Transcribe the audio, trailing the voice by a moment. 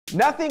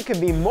Nothing could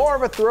be more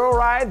of a thrill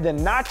ride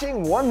than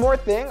notching one more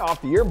thing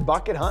off your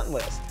bucket hunt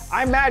list.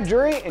 I'm Matt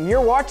Drury, and you're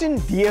watching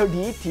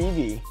DoD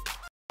TV.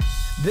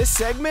 This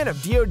segment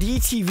of DoD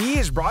TV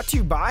is brought to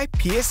you by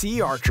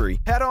PSE Archery.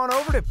 Head on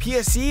over to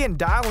PSE and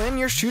dial in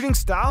your shooting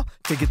style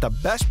to get the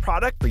best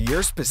product for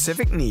your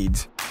specific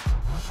needs.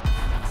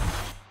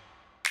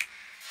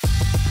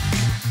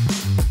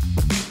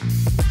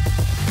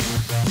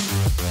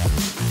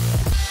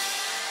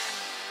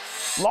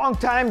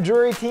 Longtime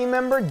Drury team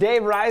member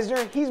Dave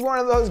Reisner, he's one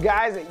of those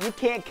guys that you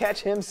can't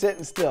catch him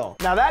sitting still.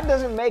 Now that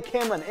doesn't make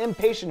him an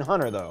impatient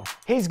hunter though.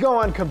 He's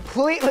going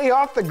completely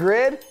off the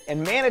grid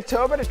in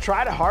Manitoba to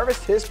try to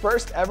harvest his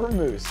first ever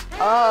moose.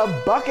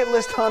 Bucket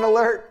list hunt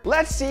alert.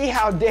 Let's see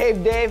how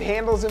Dave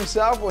handles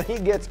himself when he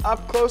gets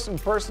up close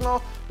and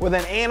personal with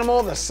an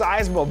animal the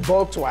size of a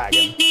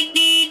Volkswagen.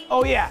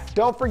 Oh yeah,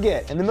 don't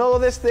forget, in the middle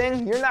of this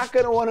thing, you're not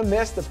gonna wanna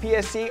miss the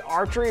PSE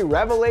Archery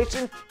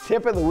Revelation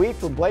Tip of the Week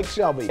from Blake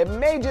Shelby. It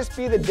may just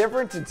be the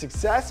difference in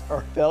success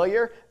or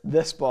failure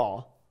this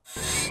fall.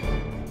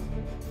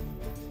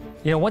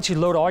 You know, once you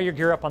load all your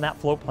gear up on that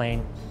float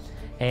plane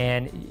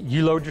and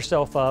you load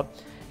yourself up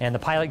and the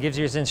pilot gives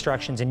you his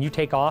instructions and you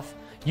take off,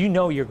 you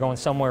know you're going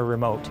somewhere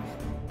remote.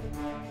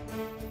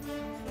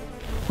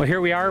 Well,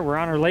 here we are, we're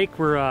on our lake,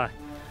 we're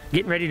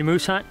getting ready to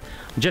moose hunt.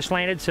 Just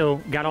landed, so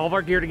got all of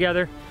our gear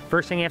together.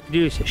 First thing you have to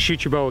do is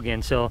shoot your bow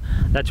again. So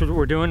that's what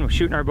we're doing. We're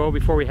shooting our bow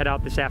before we head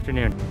out this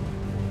afternoon.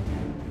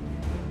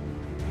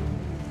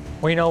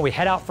 Well, you know, we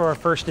head out for our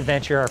first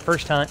adventure, our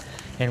first hunt,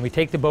 and we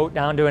take the boat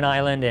down to an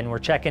island and we're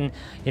checking,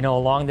 you know,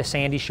 along the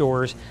sandy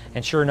shores,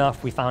 and sure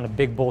enough, we found a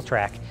big bull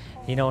track.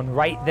 You know, and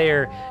right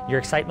there, your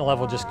excitement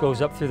level just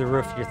goes up through the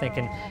roof. You're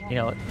thinking, you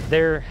know,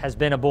 there has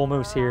been a bull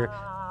moose here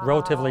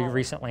relatively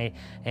recently,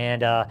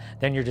 and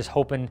then you're just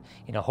hoping,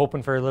 you know,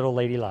 hoping for a little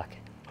lady luck.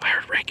 I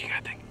heard ranking,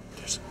 I think.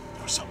 There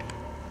was something.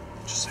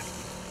 Just a second.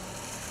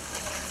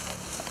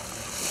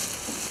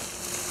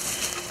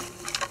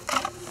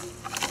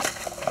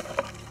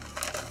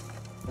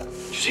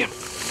 Did you see him?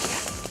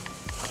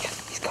 Yeah,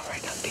 he's coming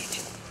right down the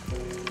beach.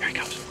 Here he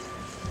comes.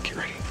 Get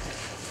ready.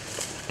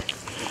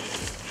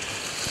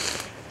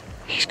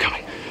 He's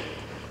coming.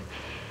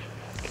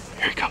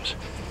 Here he comes.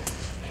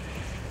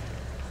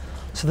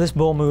 So this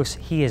bull moose,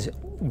 he is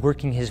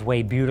working his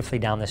way beautifully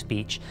down this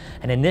beach.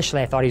 And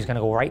initially I thought he was gonna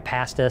go right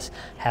past us,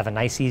 have a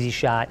nice easy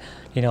shot,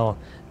 you know,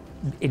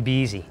 it'd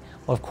be easy.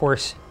 Well, of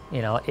course,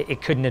 you know,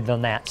 it couldn't have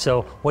done that.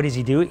 So what does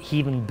he do? He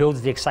even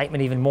builds the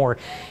excitement even more.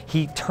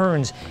 He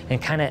turns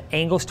and kind of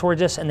angles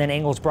towards us and then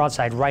angles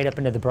broadside right up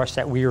into the brush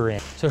that we were in.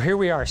 So here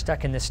we are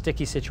stuck in this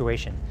sticky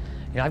situation.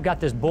 You know, I've got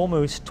this bull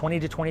moose 20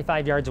 to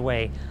 25 yards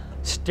away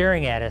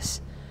staring at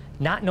us,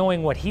 not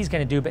knowing what he's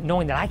gonna do, but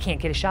knowing that I can't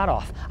get a shot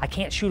off. I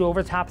can't shoot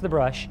over the top of the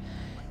brush,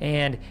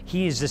 and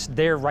he is just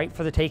there right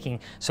for the taking.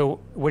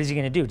 So what is he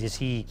gonna do? Does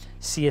he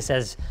see us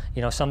as,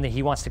 you know, something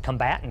he wants to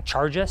combat and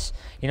charge us?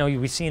 You know,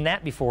 we've seen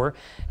that before,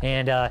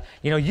 and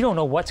you know, you don't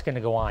know what's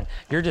gonna go on.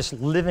 You're just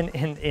living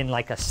in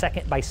like a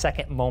second by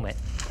second moment.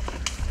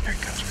 Here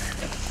he comes, man.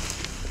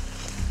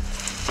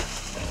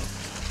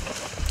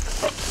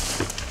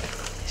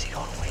 Is he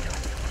going away to it?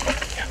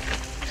 Yeah,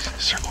 he's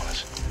circling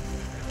us.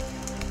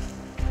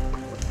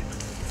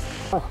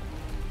 Oh.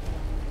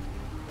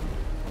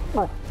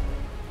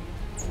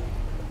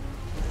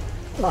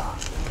 There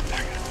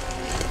you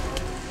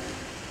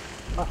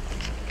go. I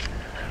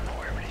don't know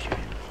where I'm gonna shoot him.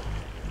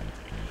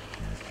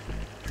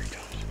 Here he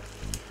comes.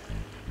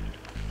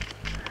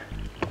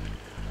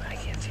 I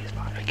can't see his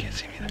body. I can't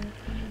see him either.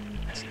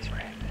 I see his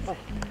rag.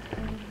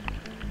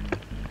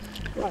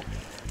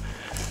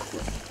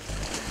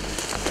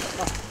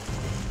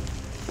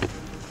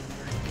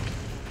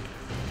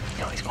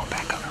 No, he's going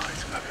back up. No,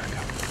 he's going back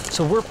up.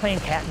 So we're playing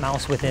cat and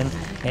mouse with him,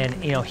 and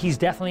you know, he's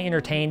definitely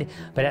entertained,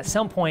 but at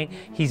some point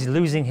he's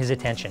losing his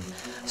attention.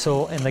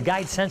 So, and the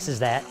guide senses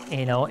that,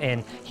 you know,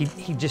 and he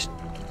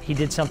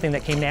did something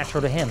that came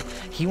natural to him.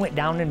 He went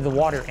down into the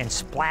water and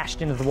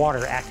splashed into the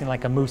water, acting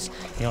like a moose,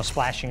 you know,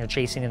 splashing or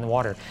chasing in the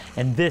water.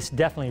 And this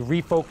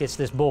definitely refocused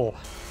this bull.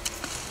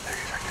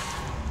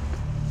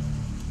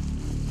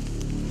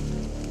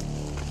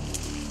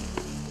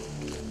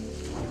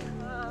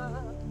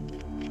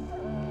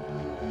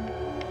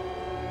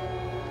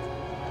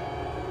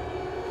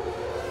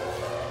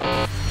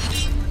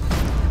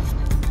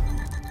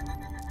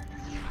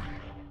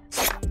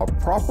 A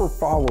proper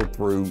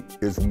follow-through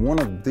is one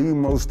of the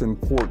most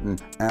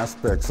important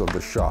aspects of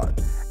the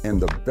shot. And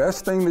the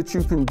best thing that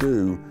you can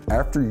do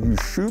after you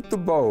shoot the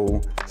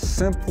bow,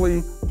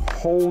 simply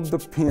hold the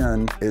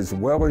pin as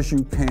well as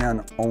you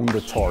can on the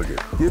target.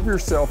 Give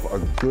yourself a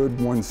good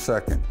 1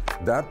 second.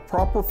 That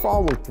proper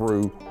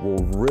follow-through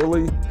will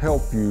really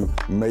help you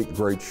make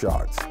great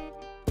shots.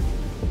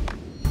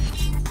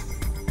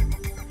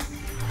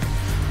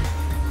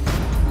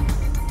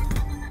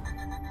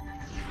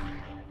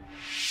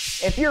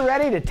 If you're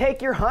ready to take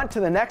your hunt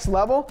to the next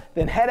level,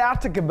 then head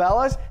out to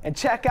Cabela's and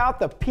check out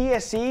the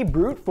PSE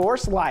Brute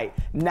Force Lite.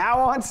 Now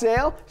on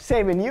sale,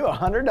 saving you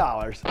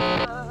 $100.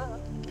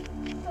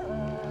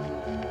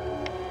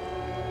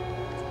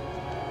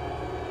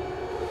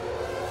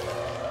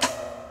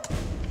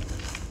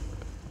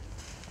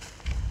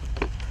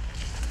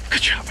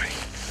 Good job, buddy.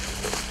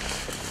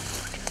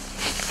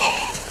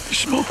 Oh, you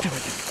smoked him.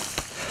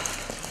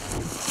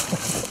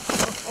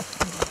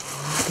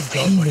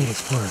 He made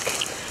us work.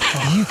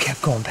 You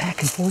kept going back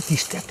and forth. You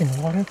stepped in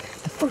the water.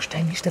 The first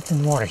time you stepped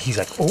in the water, he's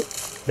like, oh,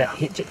 that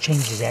hit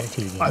changed his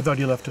attitude again. I thought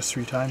he left us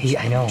 3 times.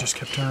 I know. He just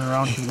kept turning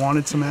around. He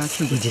wanted some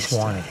action. He just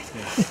wanted it.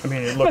 Yeah. I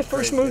mean, it looked My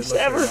first great. moves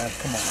ever. Great,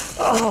 come on.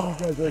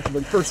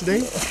 Oh. First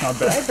day? Not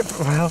bad.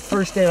 Well,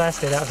 first day,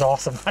 last day, that was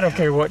awesome. I don't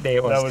care what day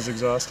it was. That was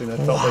exhausting. That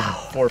felt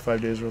like 4 or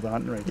 5 days worth of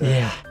hunting right there.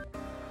 Yeah.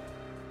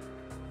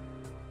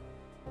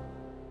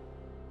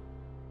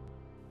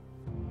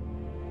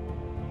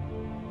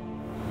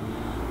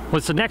 Well,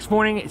 it's the next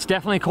morning. It's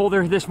definitely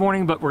colder this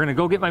morning, but we're gonna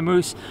go get my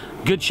moose.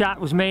 Good shot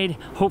was made.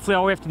 Hopefully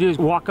all we have to do is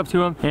walk up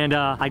to him, and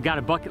I got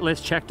a bucket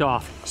list checked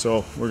off.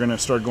 So we're gonna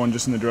start going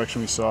just in the direction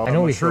we saw. I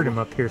know we heard him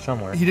up here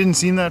somewhere. He didn't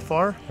seem that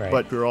far, right,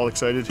 but we were all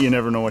excited. You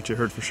never know what you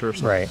heard for sure.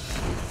 So. Right.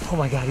 Oh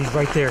my God, he's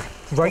right there.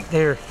 Right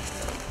there.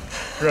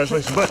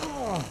 Congratulations,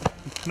 bud.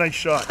 Nice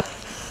shot.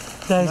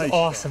 That is Nice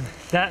awesome.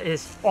 That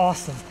is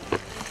awesome.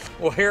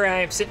 Well, here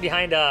I am sitting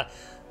behind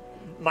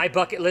my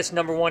bucket list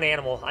 #1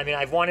 animal. I mean,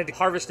 I've wanted to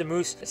harvest a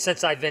moose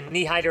since I've been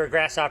knee-high to a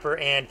grasshopper,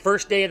 and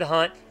first day of the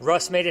hunt,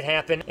 Russ made it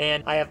happen,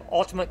 and I have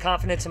ultimate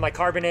confidence in my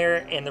carbon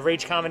air and the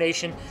rage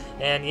combination,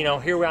 and you know,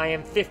 here I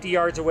am 50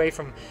 yards away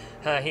from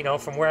you know,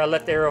 from where I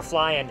let the arrow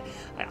fly, and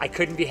I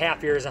couldn't be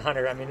happier as a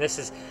hunter. I mean, this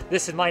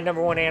is my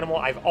 #1 animal.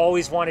 I've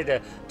always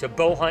wanted to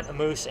bow hunt a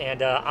moose,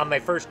 and on my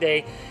first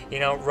day, you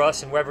know,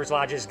 Russ and Weber's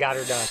Lodges got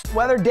her done.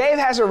 Whether Dave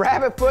has a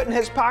rabbit foot in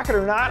his pocket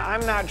or not,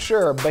 I'm not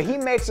sure, but he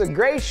makes a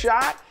great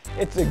shot.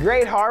 It's a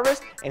great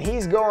harvest, and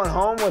he's going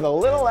home with a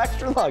little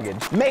extra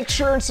luggage. Make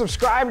sure and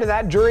subscribe to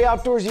that Drury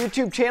Outdoors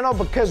YouTube channel,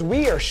 because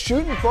we are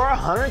shooting for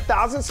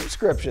 100,000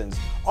 subscriptions.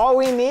 All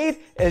we need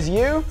is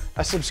you,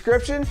 a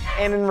subscription,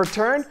 and in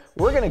return,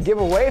 we're gonna give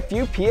away a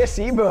few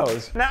PSE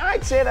bows. Now,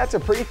 I'd say that's a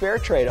pretty fair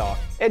trade-off.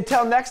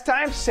 Until next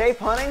time, safe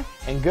hunting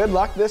and good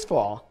luck this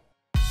fall.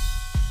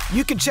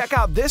 You can check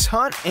out this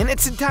hunt in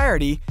its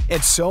entirety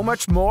and so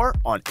much more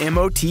on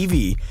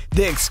MOTV,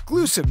 the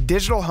exclusive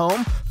digital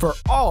home for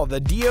all the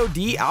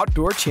DoD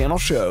Outdoor Channel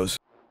shows.